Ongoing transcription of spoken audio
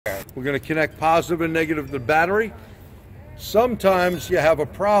We're going to connect positive and negative to the battery. Sometimes you have a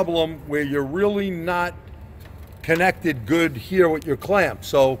problem where you're really not connected good here with your clamp.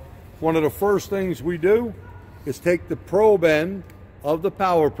 So one of the first things we do is take the probe end of the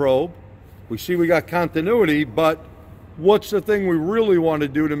power probe. We see we got continuity, but what's the thing we really want to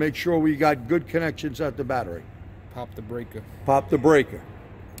do to make sure we got good connections at the battery? Pop the breaker. Pop the breaker.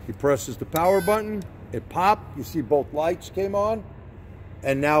 He presses the power button, it popped, you see both lights came on,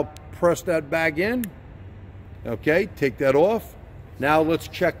 and now press that back in. Okay, take that off. Now let's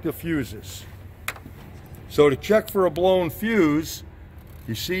check the fuses. So to check for a blown fuse,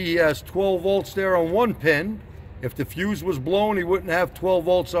 you see he has 12 volts there on one pin. If the fuse was blown, he wouldn't have 12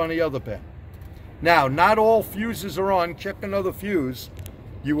 volts on the other pin. Now, not all fuses are on. Check another fuse.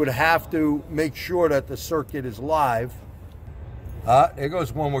 You would have to make sure that the circuit is live. There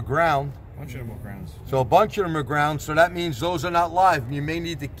goes one with ground. A bunch of them are grounds. So a bunch of them are ground, so that means those are not live. You may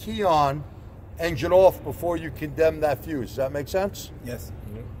need to key on, engine off before you condemn that fuse. Does that make sense? Yes.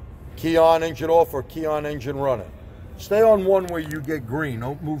 Yep. Key on, engine off, or key on, engine running. Stay on one where you get green.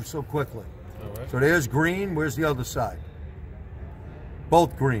 Don't move so quickly. All right. So there's green. Where's the other side?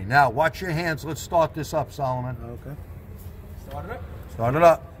 Both green. Now, watch your hands. Let's start this up, Solomon. Okay. Start it up. Start it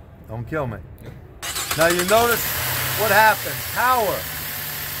up. Don't kill me. Now, you notice what happened. Power.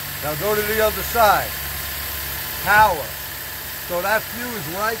 Now, go to the other side. Power. So that fuse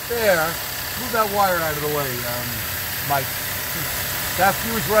right there, move that wire out of the way, Mike. That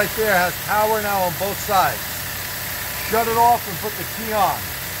fuse right there has power now on both sides. Shut it off and put the key on.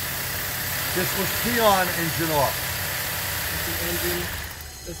 This was key on, engine off.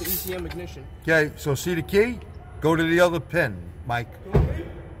 That's the ECM ignition. Okay, so see the key? Go to the other pin, Mike.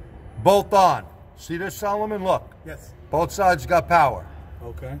 Both on. See this, Solomon? Look. Yes. Both sides got power.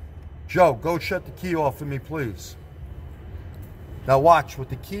 Okay. Joe, go shut the key off for me, please. Now watch. With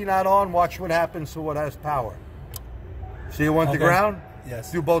the key not on, watch what happens to what has power. See it went to ground?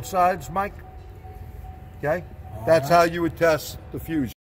 Yes. Do both sides, Mike? Okay? That's how you would test the fuse.